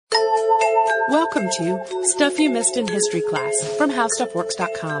Welcome to Stuff You Missed in History Class from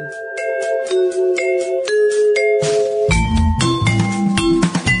HowStuffWorks.com.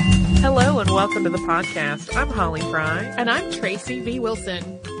 Hello and welcome to the podcast. I'm Holly Fry. And I'm Tracy V.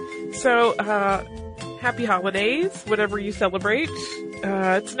 Wilson. So, happy holidays, whatever you celebrate.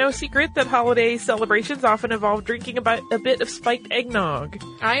 It's no secret that holiday celebrations often involve drinking a bit of spiked eggnog.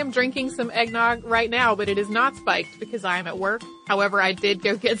 I am drinking some eggnog right now, but it is not spiked because I am at work. However, I did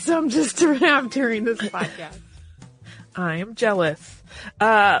go get some just to have during this podcast. I am jealous.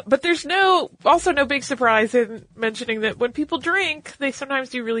 But there's also no big surprise in mentioning that when people drink, they sometimes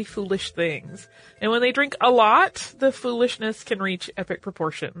do really foolish things. And when they drink a lot, the foolishness can reach epic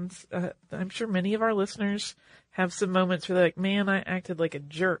proportions. I'm sure many of our listeners have some moments where they're like, man, I acted like a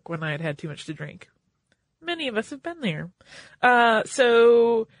jerk when I had too much to drink. Many of us have been there.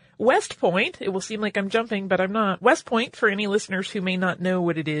 So West Point, it will seem like I'm jumping, but I'm not. West Point, for any listeners who may not know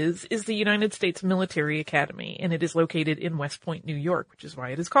what it is the United States Military Academy, and it is located in West Point, New York, which is why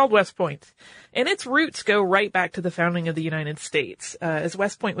it is called West Point. And its roots go right back to the founding of the United States, as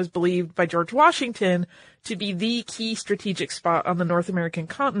West Point was believed by George Washington to be the key strategic spot on the North American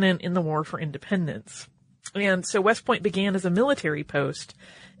continent in the War for Independence. And so West Point began as a military post,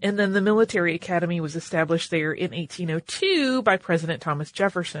 and then the Military Academy was established there in 1802 by President Thomas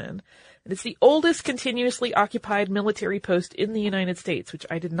Jefferson. And it's the oldest continuously occupied military post in the United States, which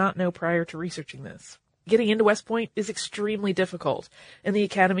I did not know prior to researching this. Getting into West Point is extremely difficult, and the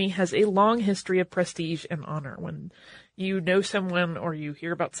Academy has a long history of prestige and honor. When you know someone or you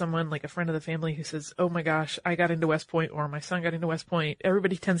hear about someone, like a friend of the family, who says, oh my gosh, I got into West Point, or my son got into West Point,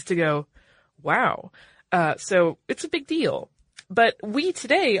 everybody tends to go, wow. So it's a big deal. But we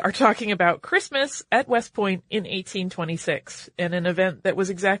today are talking about Christmas at West Point in 1826, and an event that was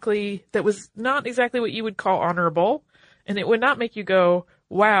not exactly what you would call honorable, and it would not make you go,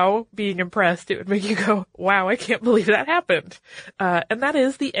 wow, being impressed. It would make you go, wow, I can't believe that happened. And that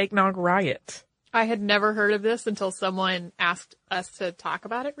is the Eggnog Riot. I had never heard of this until someone asked us to talk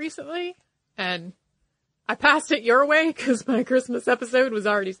about it recently, and I passed it your way because my Christmas episode was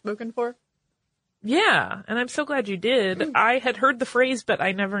already spoken for. Yeah, and I'm so glad you did. I had heard the phrase, but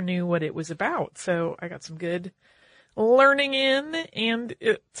I never knew what it was about, so I got some good learning in, and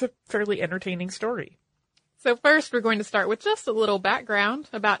it's a fairly entertaining story. So first, we're going to start with just a little background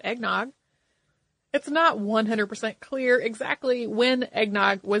about eggnog. It's not 100% clear exactly when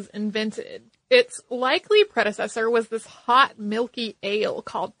eggnog was invented. Its likely predecessor was this hot, milky ale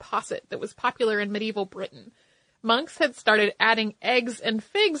called posset that was popular in medieval Britain. Monks had started adding eggs and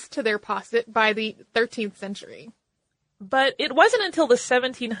figs to their posset by the 13th century. But it wasn't until the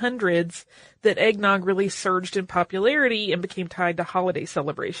 1700s that eggnog really surged in popularity and became tied to holiday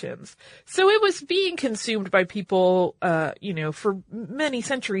celebrations. So it was being consumed by people, for many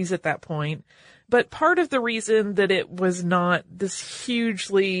centuries at that point. But part of the reason that it was not this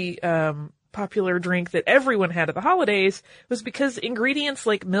hugely popular drink that everyone had at the holidays was because ingredients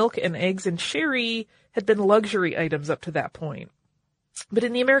like milk and eggs and sherry had been luxury items up to that point. But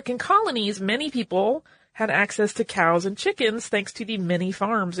in the American colonies, many people had access to cows and chickens thanks to the many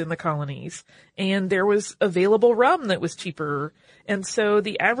farms in the colonies. And there was available rum that was cheaper. And so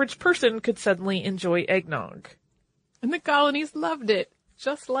the average person could suddenly enjoy eggnog. And the colonies loved it,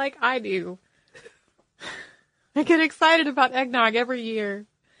 just like I do. I get excited about eggnog every year.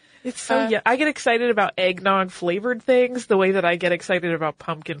 It's so, I get excited about eggnog flavored things the way that I get excited about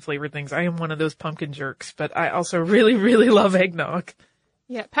pumpkin flavored things. I am one of those pumpkin jerks, but I also really, really love eggnog.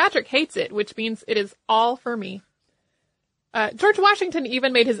 Yeah, Patrick hates it, which means it is all for me. George Washington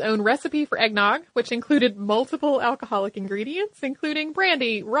even made his own recipe for eggnog, which included multiple alcoholic ingredients, including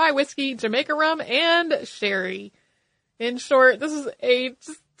brandy, rye whiskey, Jamaica rum, and sherry. In short, this is a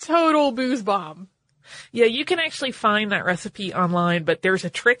just total booze bomb. Yeah, you can actually find that recipe online, but there's a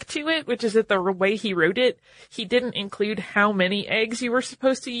trick to it, which is that the way he wrote it, he didn't include how many eggs you were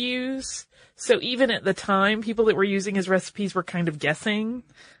supposed to use. So even at the time, people that were using his recipes were kind of guessing.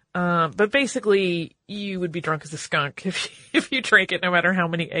 But basically, you would be drunk as a skunk if you drank it, no matter how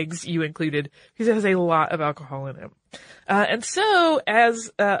many eggs you included, because it has a lot of alcohol in it. And so,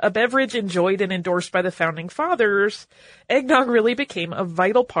 as a beverage enjoyed and endorsed by the founding fathers, eggnog really became a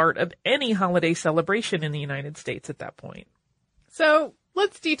vital part of any holiday celebration in the United States at that point. So,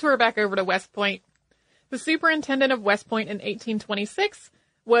 let's detour back over to West Point. The superintendent of West Point in 1826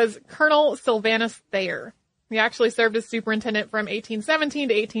 was Colonel Sylvanus Thayer. He actually served as superintendent from 1817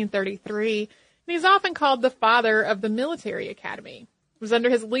 to 1833, and he's often called the father of the military academy. It was under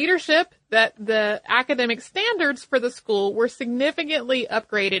his leadership that the academic standards for the school were significantly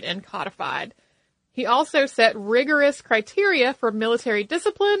upgraded and codified. He also set rigorous criteria for military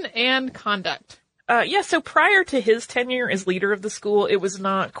discipline and conduct. So prior to his tenure as leader of the school, it was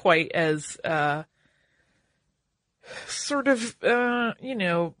not quite as,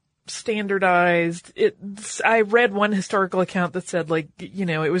 standardized. I read one historical account that said,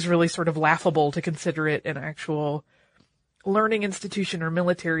 it was really sort of laughable to consider it an actual learning institution or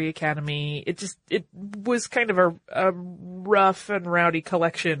military academy. It was kind of a rough and rowdy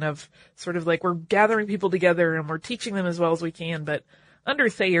collection of sort of we're gathering people together and we're teaching them as well as we can. But under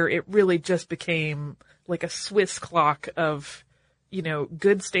Thayer, it really just became like a Swiss clock of,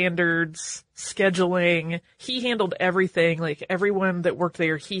 good standards, scheduling. He handled everything. Like everyone that worked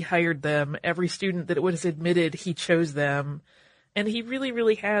there, he hired them. Every student that was admitted, he chose them. And he really,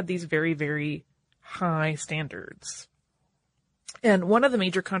 really had these very, very high standards. And one of the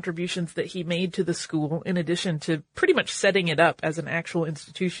major contributions that he made to the school, in addition to pretty much setting it up as an actual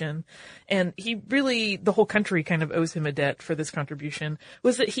institution, and the whole country kind of owes him a debt for this contribution,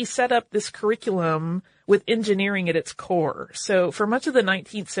 was that he set up this curriculum with engineering at its core. So for much of the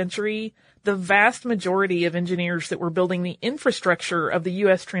 19th century, the vast majority of engineers that were building the infrastructure of the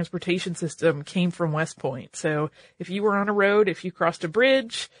U.S. transportation system came from West Point. So if you were on a road, if you crossed a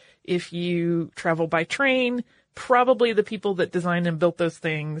bridge, if you traveled by train, probably the people that designed and built those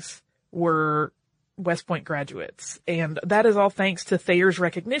things were West Point graduates. And that is all thanks to Thayer's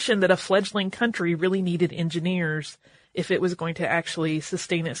recognition that a fledgling country really needed engineers if it was going to actually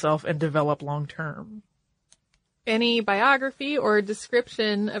sustain itself and develop long term. Any biography or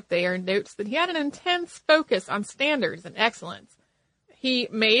description of Thayer notes that he had an intense focus on standards and excellence. He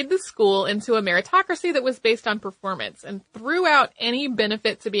made the school into a meritocracy that was based on performance and threw out any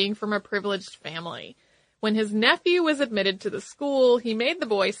benefit to being from a privileged family. When his nephew was admitted to the school, he made the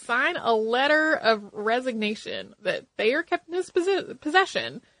boy sign a letter of resignation that Thayer kept in his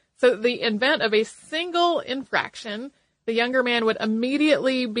possession, so that the event of a single infraction, the younger man would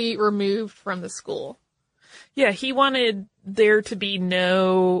immediately be removed from the school. Yeah, he wanted there to be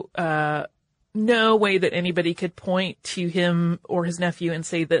no way that anybody could point to him or his nephew and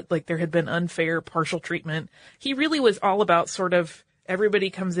say that there had been unfair partial treatment. He really was all about sort of everybody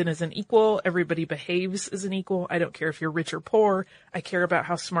comes in as an equal. Everybody behaves as an equal. I don't care if you're rich or poor. I care about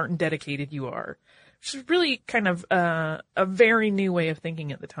how smart and dedicated you are. Which is really kind of a very new way of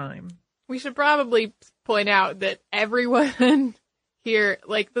thinking at the time. We should probably point out that everyone here,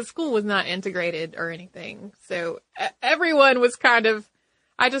 the school was not integrated or anything. So everyone was kind of,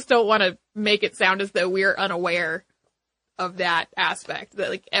 I just don't want to make it sound as though we're unaware of that aspect,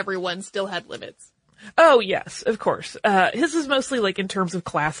 that everyone still had limits. Oh, yes, of course. His is mostly in terms of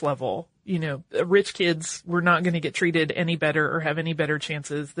class level. Rich kids were not going to get treated any better or have any better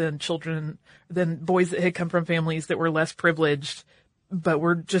chances than boys that had come from families that were less privileged, but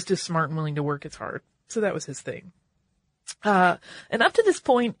were just as smart and willing to work as hard. So that was his thing. And up to this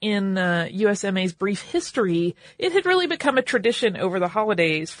point in USMA's brief history, it had really become a tradition over the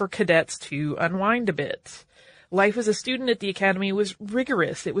holidays for cadets to unwind a bit. Life as a student at the academy was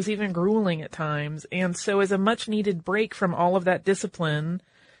rigorous. It was even grueling at times. And so as a much needed break from all of that discipline,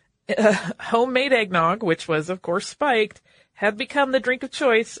 homemade eggnog, which was of course spiked, had become the drink of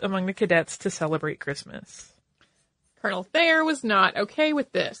choice among the cadets to celebrate Christmas. Colonel Thayer was not okay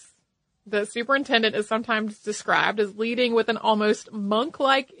with this. The superintendent is sometimes described as leading with an almost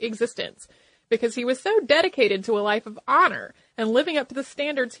monk-like existence, because he was so dedicated to a life of honor and living up to the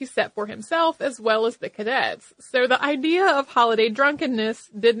standards he set for himself as well as the cadets. So the idea of holiday drunkenness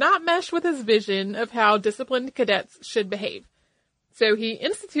did not mesh with his vision of how disciplined cadets should behave. So he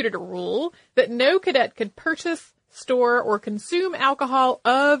instituted a rule that no cadet could purchase, store, or consume alcohol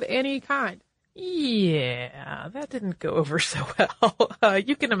of any kind. Yeah, that didn't go over so well.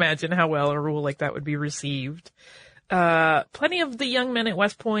 You can imagine how well a rule like that would be received. Plenty of the young men at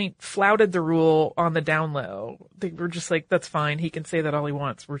West Point flouted the rule on the down low. They were just that's fine. He can say that all he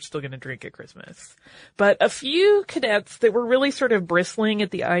wants. We're still going to drink at Christmas. But a few cadets that were really sort of bristling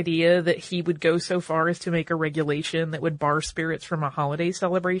at the idea that he would go so far as to make a regulation that would bar spirits from a holiday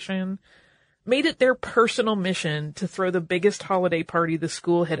celebration made it their personal mission to throw the biggest holiday party the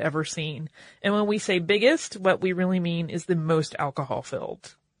school had ever seen. And when we say biggest, what we really mean is the most alcohol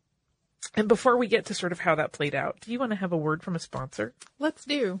filled. And before we get to sort of how that played out, do you want to have a word from a sponsor? Let's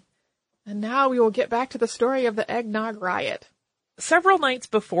do. And now we will get back to the story of the Eggnog Riot. Several nights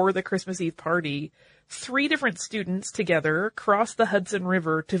before the Christmas Eve party, 3 different students together crossed the Hudson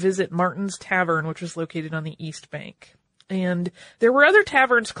River to visit Martin's Tavern, which was located on the East Bank. And there were other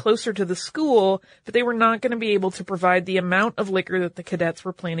taverns closer to the school, but they were not going to be able to provide the amount of liquor that the cadets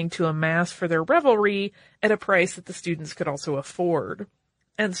were planning to amass for their revelry at a price that the students could also afford.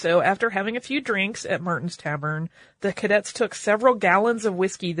 And so after having a few drinks at Martin's Tavern, the cadets took several gallons of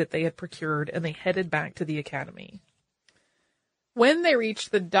whiskey that they had procured and they headed back to the academy. When they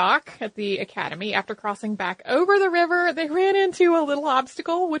reached the dock at the academy, after crossing back over the river, they ran into a little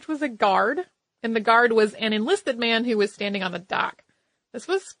obstacle, which was a guard. And the guard was an enlisted man who was standing on the dock. This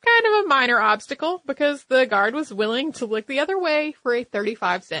was kind of a minor obstacle because the guard was willing to look the other way for a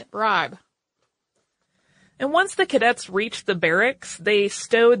 35-cent bribe. And once the cadets reached the barracks, they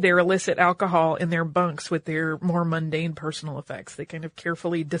stowed their illicit alcohol in their bunks with their more mundane personal effects. They kind of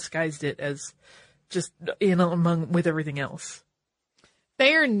carefully disguised it as just with everything else.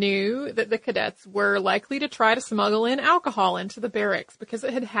 Thayer knew that the cadets were likely to try to smuggle in alcohol into the barracks because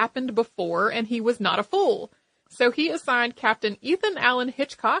it had happened before and he was not a fool. So he assigned Captain Ethan Allen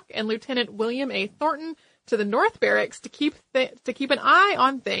Hitchcock and Lieutenant William A. Thornton to the North Barracks to keep an eye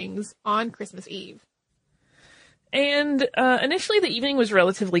on things on Christmas Eve. And initially the evening was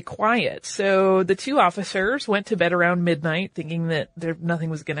relatively quiet, so the two officers went to bed around midnight thinking that nothing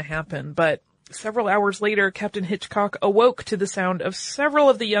was going to happen. But several hours later, Captain Hitchcock awoke to the sound of several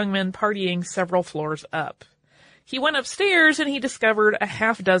of the young men partying several floors up. He went upstairs and he discovered a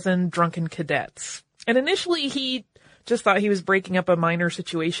half dozen drunken cadets. And initially he just thought he was breaking up a minor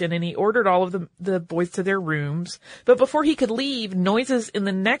situation and he ordered all of the boys to their rooms. But before he could leave, noises in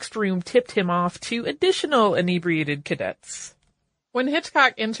the next room tipped him off to additional inebriated cadets. When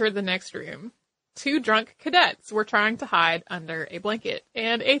Hitchcock entered the next room, two drunk cadets were trying to hide under a blanket,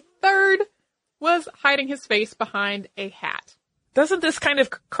 and a third was hiding his face behind a hat. Doesn't this kind of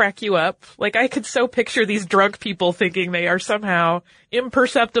crack you up? Like, I could so picture these drunk people thinking they are somehow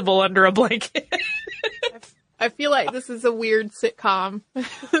imperceptible under a blanket. I feel like this is a weird sitcom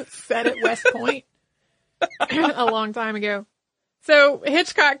set at West Point a long time ago. So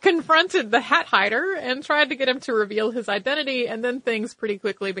Hitchcock confronted the hat hider and tried to get him to reveal his identity, and then things pretty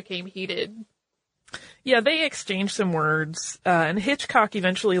quickly became heated. Yeah, they exchanged some words, and Hitchcock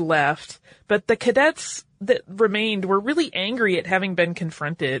eventually left, but the cadets that remained were really angry at having been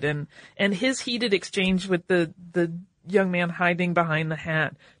confronted, and his heated exchange with the young man hiding behind the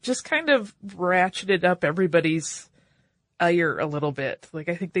hat just kind of ratcheted up everybody's ire a little bit. Like,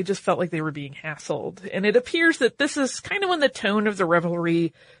 I think they just felt like they were being hassled. And it appears that this is kind of when the tone of the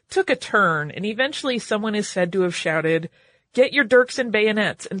revelry took a turn, and eventually someone is said to have shouted, "Get your dirks and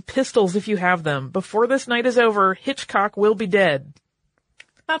bayonets and pistols if you have them. Before this night is over, Hitchcock will be dead."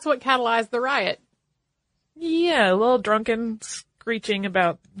 That's what catalyzed the riot. Yeah, a little drunken screeching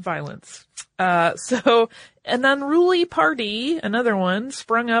about violence. So an unruly party, another one,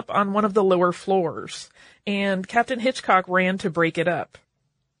 sprung up on one of the lower floors, and Captain Hitchcock ran to break it up.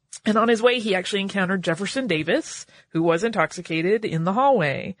 And on his way, he actually encountered Jefferson Davis, who was intoxicated, in the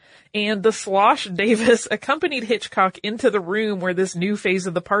hallway. And the slosh Davis accompanied Hitchcock into the room where this new phase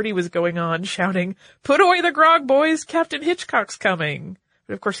of the party was going on, shouting, "Put away the grog, boys! Captain Hitchcock's coming!"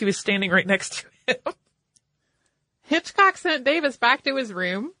 But of course, he was standing right next to him. Hitchcock sent Davis back to his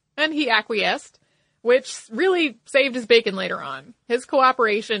room, and he acquiesced, which really saved his bacon later on. His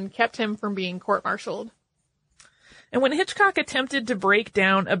cooperation kept him from being court-martialed. And when Hitchcock attempted to break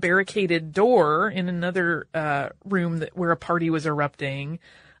down a barricaded door in another room where a party was erupting,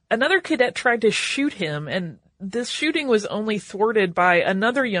 another cadet tried to shoot him, and this shooting was only thwarted by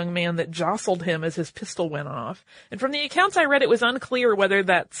another young man that jostled him as his pistol went off. And from the accounts I read, it was unclear whether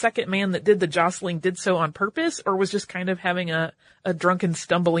that second man that did the jostling did so on purpose or was just kind of having a drunken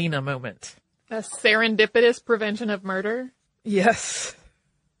stumbleina moment. A serendipitous prevention of murder? Yes.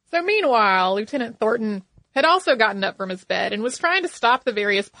 So meanwhile, Lieutenant Thornton had also gotten up from his bed and was trying to stop the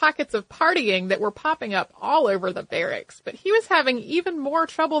various pockets of partying that were popping up all over the barracks, but he was having even more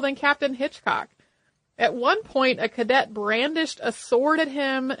trouble than Captain Hitchcock. At one point, a cadet brandished a sword at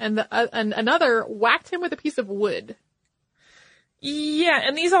him, and another whacked him with a piece of wood. Yeah,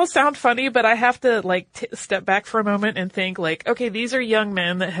 and these all sound funny, but I have to, step back for a moment and think, okay, these are young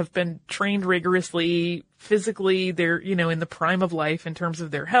men that have been trained rigorously, physically, they're, in the prime of life in terms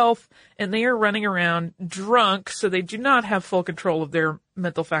of their health, and they are running around drunk, so they do not have full control of their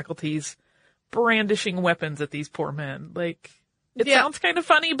mental faculties, brandishing weapons at these poor men. It sounds kind of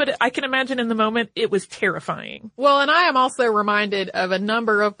funny, but I can imagine in the moment it was terrifying. Well, and I am also reminded of a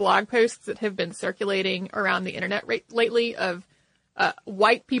number of blog posts that have been circulating around the internet lately of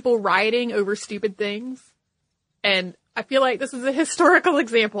white people rioting over stupid things. And I feel like this is a historical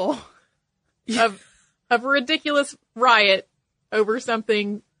example of a ridiculous riot over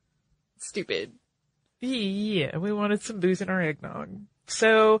something stupid. Yeah, we wanted some booze in our eggnog.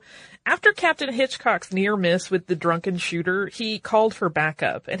 So, after Captain Hitchcock's near miss with the drunken shooter, he called for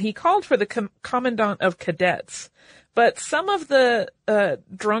backup, and he called for the commandant of cadets. But some of the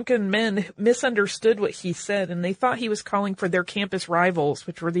drunken men misunderstood what he said, and they thought he was calling for their campus rivals,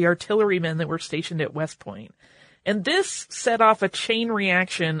 which were the artillerymen that were stationed at West Point. And this set off a chain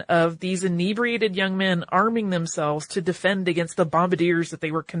reaction of these inebriated young men arming themselves to defend against the bombardiers that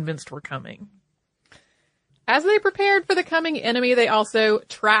they were convinced were coming. As they prepared for the coming enemy, they also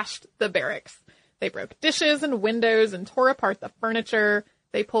trashed the barracks. They broke dishes and windows and tore apart the furniture.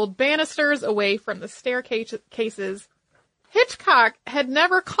 They pulled banisters away from the staircases. Hitchcock had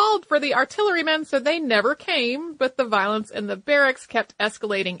never called for the artillerymen, so they never came, but the violence in the barracks kept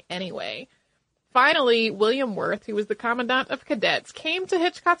escalating anyway. Finally, William Worth, who was the commandant of cadets, came to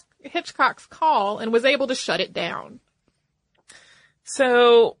Hitchcock's call and was able to shut it down.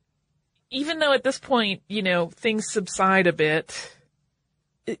 So, even though at this point, things subside a bit,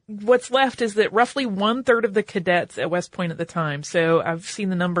 what's left is that roughly 1/3 of the cadets at West Point at the time, so I've seen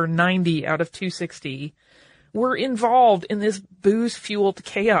the number 90 out of 260, were involved in this booze-fueled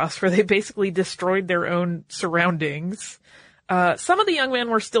chaos where they basically destroyed their own surroundings. Some of the young men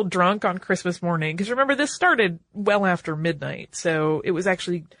were still drunk on Christmas morning, because remember, this started well after midnight, so it was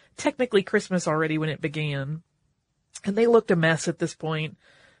actually technically Christmas already when it began. And they looked a mess at this point.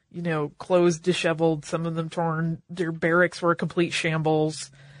 Clothes disheveled, some of them torn, their barracks were a complete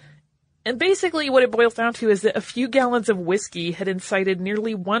shambles. And basically what it boils down to is that a few gallons of whiskey had incited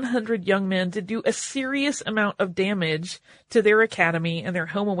nearly 100 young men to do a serious amount of damage to their academy and their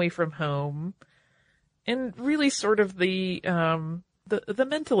home away from home. And really sort of the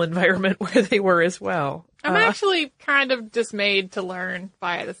mental environment where they were as well. I'm actually kind of dismayed to learn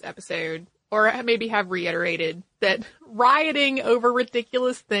via this episode, or maybe have reiterated, that rioting over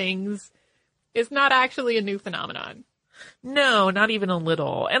ridiculous things is not actually a new phenomenon. No, not even a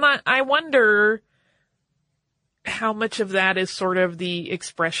little. And I wonder how much of that is sort of the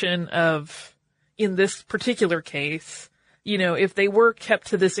expression of, in this particular case, if they were kept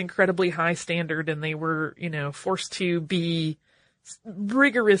to this incredibly high standard and they were, forced to be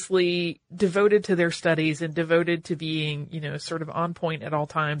rigorously devoted to their studies and devoted to being, sort of on point at all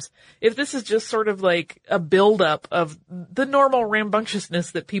times. If this is just sort of like a buildup of the normal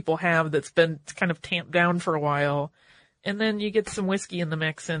rambunctiousness that people have that's been kind of tamped down for a while, and then you get some whiskey in the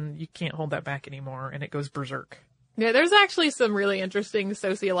mix and you can't hold that back anymore and it goes berserk. Yeah, there's actually some really interesting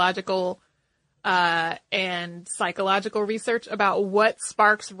sociological and psychological research about what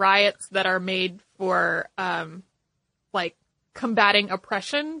sparks riots that are made for, combating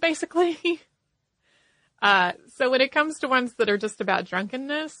oppression, basically. So when it comes to ones that are just about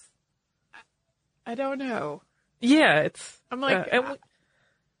drunkenness, I don't know. Yeah, I'm like,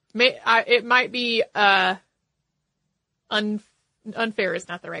 it might be, unfair is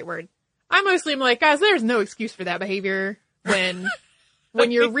not the right word. I mostly am like, guys, there's no excuse for that behavior when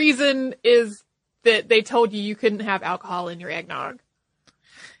your reason is that they told you couldn't have alcohol in your eggnog.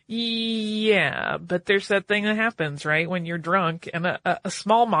 Yeah, but there's that thing that happens, right? When you're drunk and a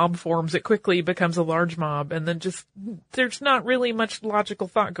small mob forms, it quickly becomes a large mob, and then just, there's not really much logical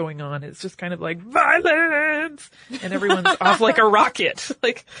thought going on. It's just kind of like, violence! And everyone's off like a rocket.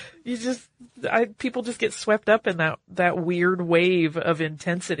 Like, people just get swept up in that weird wave of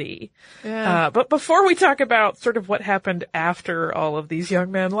intensity. Yeah. But before we talk about sort of what happened after all of these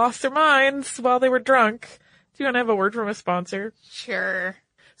young men lost their minds while they were drunk, do you want to have a word from a sponsor? Sure.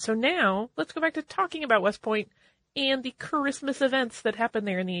 So now, let's go back to talking about West Point and the Christmas events that happened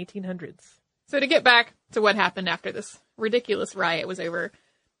there in the 1800s. So to get back to what happened after this ridiculous riot was over,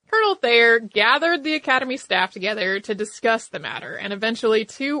 Colonel Thayer gathered the Academy staff together to discuss the matter, and eventually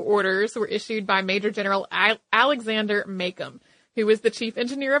 2 orders were issued by Major General Alexander Macomb, who was the chief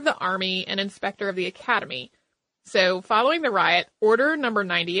engineer of the Army and inspector of the Academy. So following the riot, Order number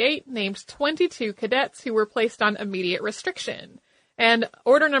 98 named 22 cadets who were placed on immediate restriction. And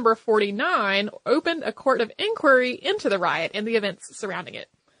Order number 49 opened a court of inquiry into the riot and the events surrounding it.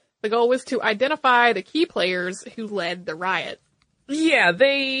 The goal was to identify the key players who led the riot. Yeah,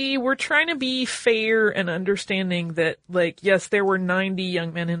 they were trying to be fair and understanding that, yes, there were 90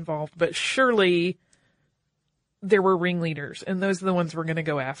 young men involved, but surely there were ringleaders, and those are the ones we're going to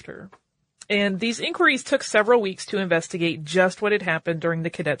go after. And these inquiries took several weeks to investigate just what had happened during the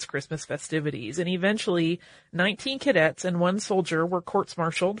cadets' Christmas festivities. And eventually, 19 cadets and 1 soldier were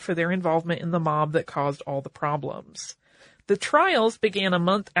courts-martialed for their involvement in the mob that caused all the problems. The trials began a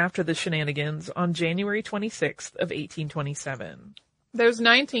month after the shenanigans on January 26th of 1827. Those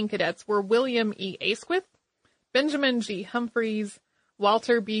 19 cadets were William E. Asquith, Benjamin G. Humphreys,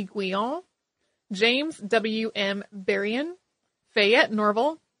 Walter B. Guion, James W. M. Berrien, Fayette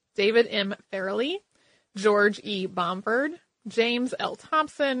Norval, David M. Farrelly, George E. Bomford, James L.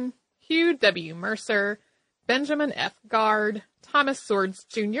 Thompson, Hugh W. Mercer, Benjamin F. Guard, Thomas Swords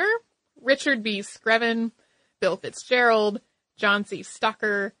Jr., Richard B. Screven, Bill Fitzgerald, John C.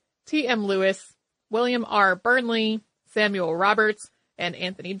 Stucker, T.M. Lewis, William R. Burnley, Samuel Roberts, and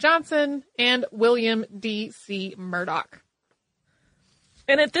Anthony Johnson, and William D.C. Murdoch.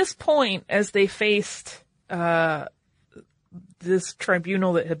 And at this point, as they faced this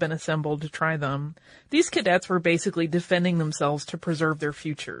tribunal that had been assembled to try them, these cadets were basically defending themselves to preserve their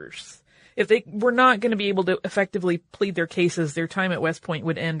futures. If they were not going to be able to effectively plead their cases, their time at West Point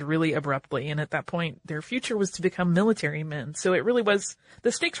would end really abruptly. And at that point, their future was to become military men. So it really was,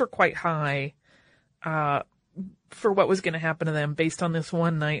 the stakes were quite high for what was going to happen to them based on this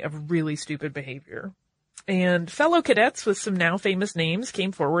one night of really stupid behavior. And fellow cadets with some now famous names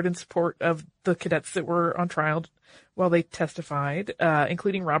came forward in support of the cadets that were on trial while they testified,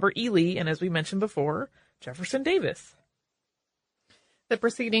 including Robert E. Lee and, as we mentioned before, Jefferson Davis. The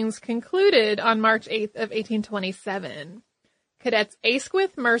proceedings concluded on March 8th of 1827. Cadets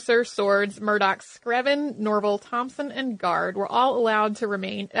Asquith, Mercer, Swords, Murdoch, Screven, Norval, Thompson, and Guard were all allowed to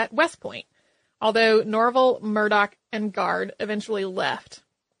remain at West Point, although Norval, Murdoch, and Guard eventually left.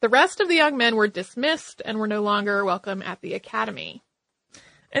 The rest of the young men were dismissed and were no longer welcome at the academy.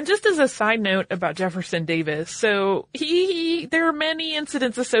 And just as a side note about Jefferson Davis, so there are many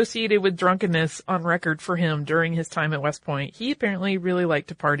incidents associated with drunkenness on record for him during his time at West Point. He apparently really liked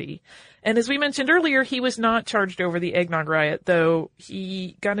to party. And as we mentioned earlier, he was not charged over the Eggnog Riot, though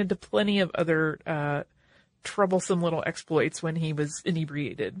he got into plenty of other troublesome little exploits when he was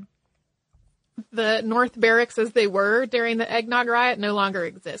inebriated. The North Barracks as they were during the Eggnog Riot no longer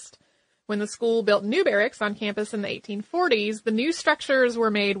exist. When the school built new barracks on campus in the 1840s, the new structures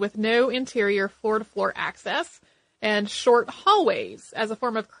were made with no interior floor-to-floor access and short hallways as a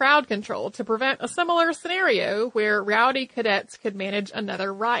form of crowd control to prevent a similar scenario where rowdy cadets could manage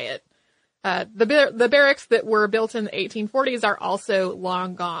another riot. The barracks that were built in the 1840s are also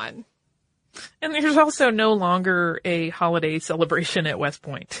long gone. And there's also no longer a holiday celebration at West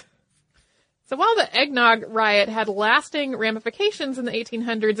Point. So while the Eggnog Riot had lasting ramifications in the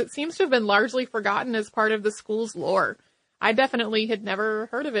 1800s, it seems to have been largely forgotten as part of the school's lore. I definitely had never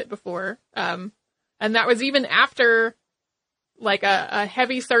heard of it before. And that was even after, like, a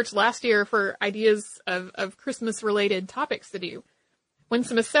heavy search last year for ideas of Christmas-related topics to do. When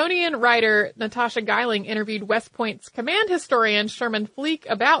Smithsonian writer Natasha Geiling interviewed West Point's command historian Sherman Fleek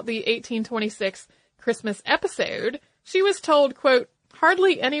about the 1826 Christmas episode, she was told, quote,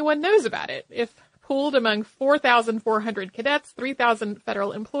 "Hardly anyone knows about it. If pooled among 4,400 cadets, 3,000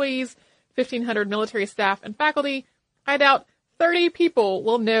 federal employees, 1,500 military staff and faculty, I doubt 30 people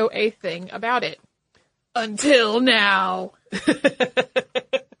will know a thing about it. Until now."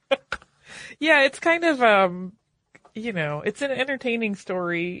 Yeah, it's kind of, it's an entertaining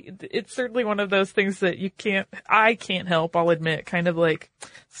story. It's certainly one of those things that I can't help, I'll admit, kind of like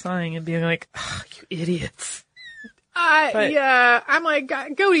sighing and being like, oh, you idiots. Yeah, I'm like,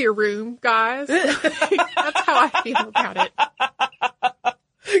 go to your room, guys. That's how I feel about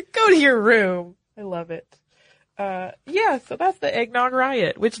it. Go to your room. I love it. So that's the Eggnog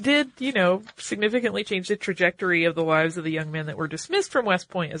Riot, which did, significantly change the trajectory of the lives of the young men that were dismissed from West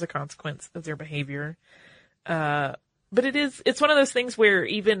Point as a consequence of their behavior. But it's one of those things where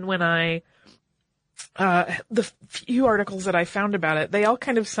even when the few articles that I found about it, they all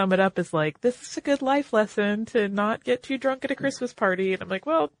kind of sum it up as like, this is a good life lesson to not get too drunk at a Christmas party. And I'm like,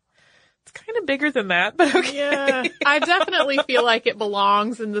 well, it's kind of bigger than that, but okay. Yeah, I definitely feel like it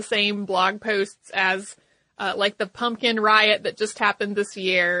belongs in the same blog posts as, like the Pumpkin Riot that just happened this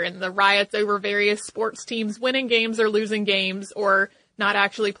year and the riots over various sports teams winning games or losing games or not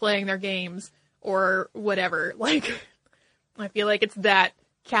actually playing their games or whatever. Like, I feel like it's that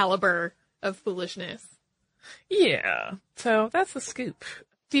caliber of foolishness. Yeah. So that's the scoop.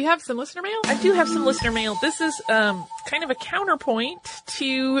 Do you have some listener mail? I do have some listener mail. This is kind of a counterpoint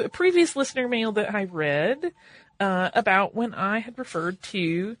to previous listener mail that I read about when I had referred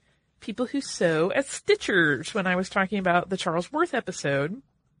to people who sew as stitchers when I was talking about the Charles Worth episode.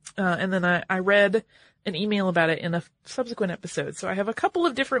 And then I read an email about it in a subsequent episode. So I have a couple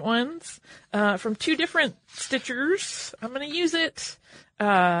of different ones from two different stitchers. I'm going to use it.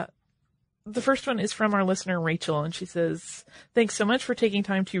 The first one is from our listener, Rachel, and she says, "Thanks so much for taking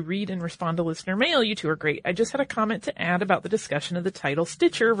time to read and respond to listener mail. You two are great. I just had a comment to add about the discussion of the title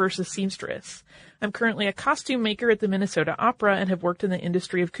Stitcher versus Seamstress. I'm currently a costume maker at the Minnesota Opera and have worked in the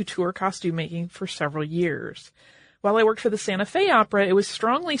industry of couture costume making for several years. While I worked for the Santa Fe Opera, it was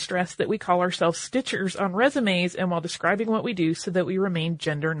strongly stressed that we call ourselves stitchers on resumes and while describing what we do so that we remain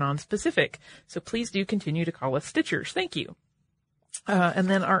gender non-specific. So please do continue to call us stitchers. Thank you." And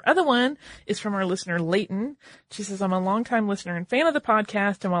then our other one is from our listener, Leighton. She says, I'm a longtime listener and fan of the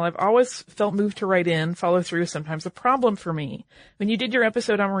podcast, and while I've always felt moved to write in, follow through is sometimes a problem for me. When you did your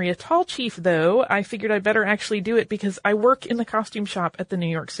episode on Maria Tallchief, though, I figured I'd better actually do it because I work in the costume shop at the New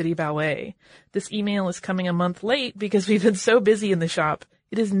York City Ballet. This email is coming a month late because we've been so busy in the shop.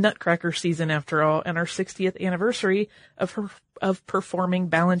 It is Nutcracker season after all, and our 60th anniversary of performing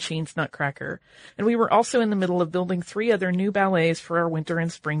Balanchine's Nutcracker. And we were also in the middle of building 3 other new ballets for our winter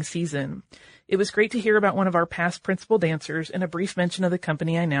and spring season. It was great to hear about one of our past principal dancers and a brief mention of the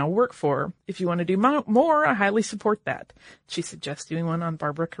company I now work for. If you want to do more, I highly support that. She suggests doing one on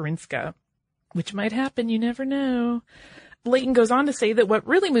Barbara Karinska, which might happen, you never know. Leighton goes on to say that what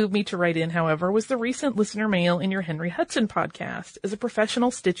really moved me to write in, however, was the recent listener mail in your Henry Hudson podcast. As a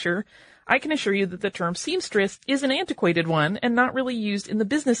professional stitcher, I can assure you that the term seamstress is an antiquated one and not really used in the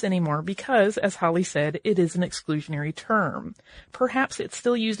business anymore because, as Holly said, it is an exclusionary term. Perhaps it's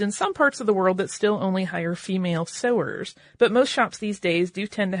still used in some parts of the world that still only hire female sewers, but most shops these days do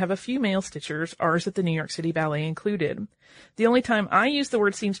tend to have a few male stitchers, ours at the New York City Ballet included. The only time I use the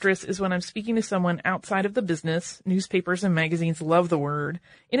word seamstress is when I'm speaking to someone outside of the business. Newspapers and magazines love the word,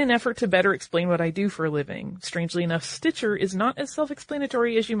 in an effort to better explain what I do for a living. Strangely enough, stitcher is not as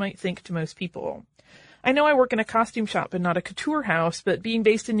self-explanatory as you might think to most people. I know I work in a costume shop and not a couture house, but being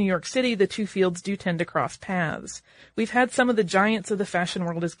based in New York City, the two fields do tend to cross paths. We've had some of the giants of the fashion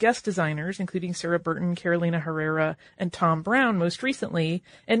world as guest designers, including Sarah Burton, Carolina Herrera, and Tom Brown most recently,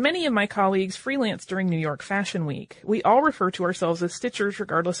 and many of my colleagues freelance during New York Fashion Week. We all refer to ourselves as stitchers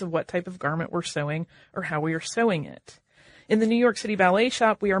regardless of what type of garment we're sewing or how we are sewing it. In the New York City Ballet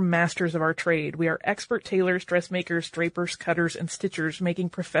shop, we are masters of our trade. We are expert tailors, dressmakers, drapers, cutters, and stitchers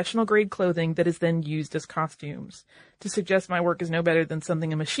making professional-grade clothing that is then used as costumes. To suggest my work is no better than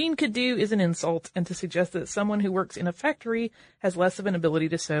something a machine could do is an insult, and to suggest that someone who works in a factory has less of an ability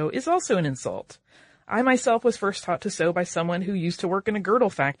to sew is also an insult. I myself was first taught to sew by someone who used to work in a girdle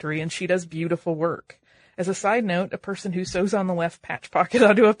factory, and she does beautiful work. As a side note, a person who sews on the left patch pocket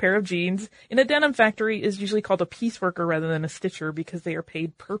onto a pair of jeans in a denim factory is usually called a pieceworker rather than a stitcher because they are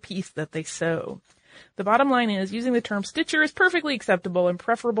paid per piece that they sew. The bottom line is, using the term stitcher is perfectly acceptable and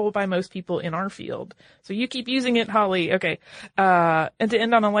preferable by most people in our field. So you keep using it, Holly. Okay. And to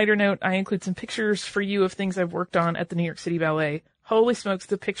end on a lighter note, I include some pictures for you of things I've worked on at the New York City Ballet. Holy smokes,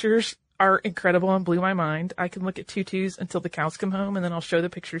 the pictures are incredible and blew my mind. I can look at tutus until the cows come home, and then I'll show the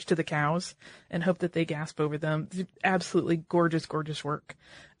pictures to the cows and hope that they gasp over them. Absolutely gorgeous, gorgeous work.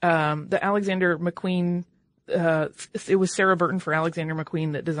 The Alexander McQueen, it was Sarah Burton for Alexander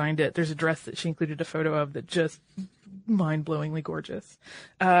McQueen that designed it. There's a dress that she included a photo of that just mind-blowingly gorgeous.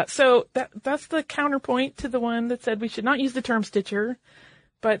 So that's the counterpoint to the one that said we should not use the term stitcher.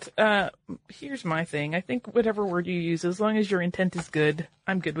 But here's my thing. I think whatever word you use, as long as your intent is good,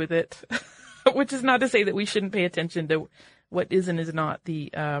 I'm good with it. Which is not to say that we shouldn't pay attention to what is and is not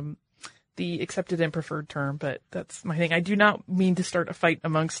the accepted and preferred term, but that's my thing. I do not mean to start a fight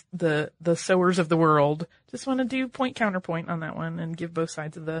amongst the sewers of the world. Just want to do point counterpoint on that one and give both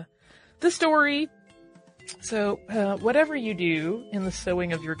sides of the story. So, whatever you do in the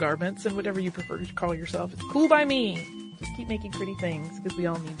sewing of your garments and whatever you prefer to call yourself, it's cool by me. Just keep making pretty things because we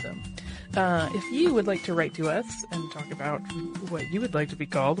all need them. If you would like to write to us and talk about what you would like to be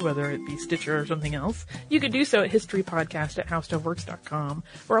called, whether it be Stitcher or something else, you could do so at historypodcast@howstuffworks.com.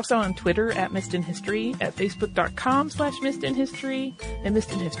 We're also on Twitter at missedinhistory, at facebook.com/missedinhistory, and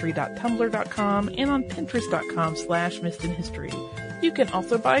missedinhistory.tumblr.com, and on pinterest.com/missedinhistory. You can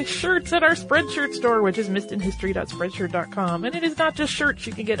also buy shirts at our Spreadshirt store, which is missedinhistory.spreadshirt.com. And it is not just shirts.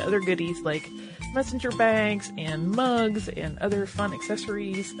 You can get other goodies like messenger bags and mugs and other fun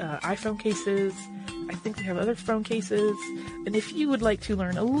accessories, iPhone cases. I think we have other phone cases. And if you would like to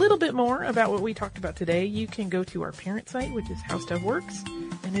learn a little bit more about what we talked about today, you can go to our parent site, which is How Stuff Works.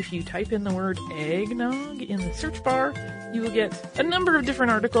 And if you type in the word eggnog in the search bar, you will get a number of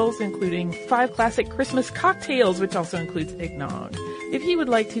different articles, including 5 classic Christmas cocktails, which also includes eggnog. If you would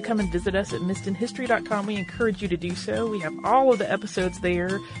like to come and visit us at missedinhistory.com, we encourage you to do so. We have all of the episodes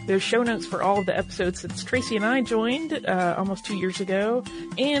there. There's show notes for all of the episodes since Tracy and I joined almost 2 years ago.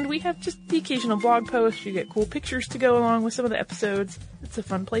 And we have just the occasional blog post. You get cool pictures to go along with some of the episodes. It's a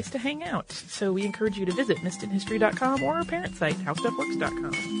fun place to hang out. So we encourage you to visit missedinhistory.com or our parent site,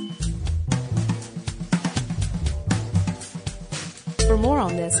 howstuffworks.com. For more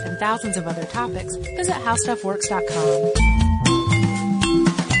on this and thousands of other topics, visit howstuffworks.com.